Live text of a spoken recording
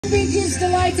Big Kids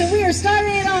Delights, and we are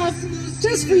starting it off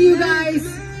just for you guys.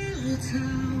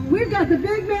 We've got the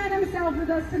big man himself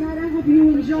with us tonight. I hope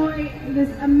you enjoy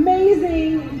this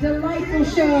amazing, delightful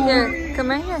show. Here, come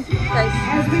right here, guys.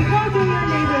 As we go through your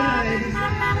neighborhood.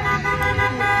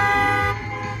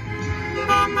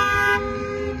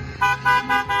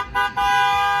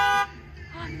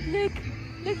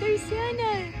 Look, there's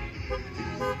Santa.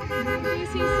 Do you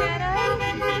see Santa?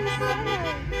 There's Santa.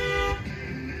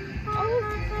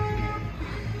 Oh.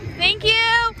 Thank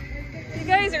you. You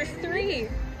guys are 3.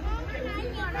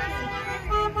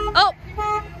 Oh.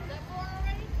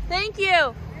 Thank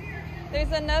you.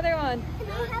 There's another one.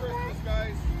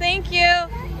 Thank you.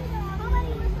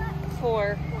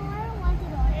 4.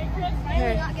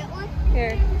 Here.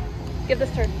 Here. Give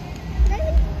this to her.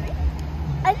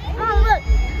 Look.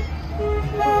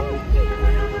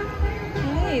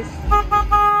 Nice.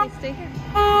 Okay, stay here.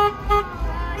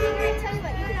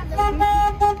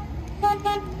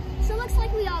 So it looks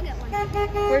like we all get one.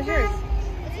 Where's yours?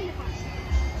 It's in the car.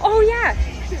 Oh yeah.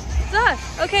 Duh.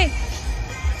 Okay.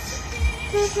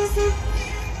 Look.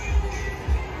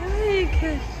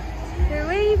 Here,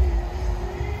 wave.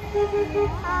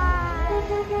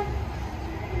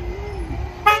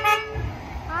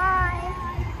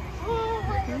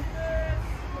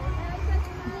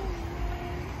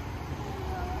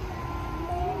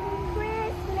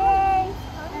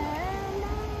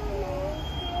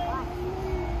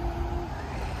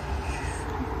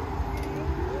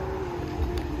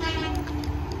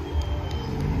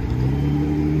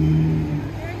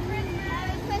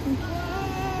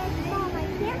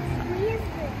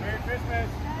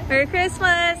 Merry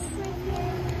Christmas!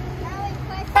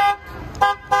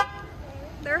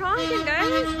 They're honking,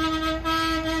 guys!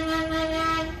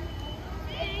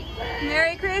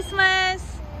 Merry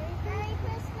Christmas! Merry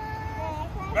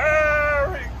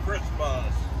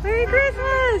Christmas! Merry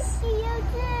Christmas! To you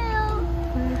too!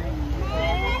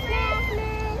 Merry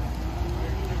Christmas!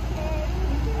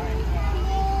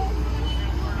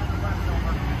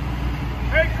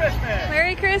 Merry Christmas!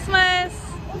 Merry Christmas!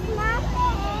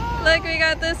 Look, we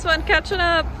got this one catching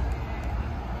up.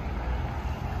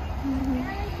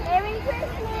 Merry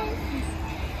Christmas!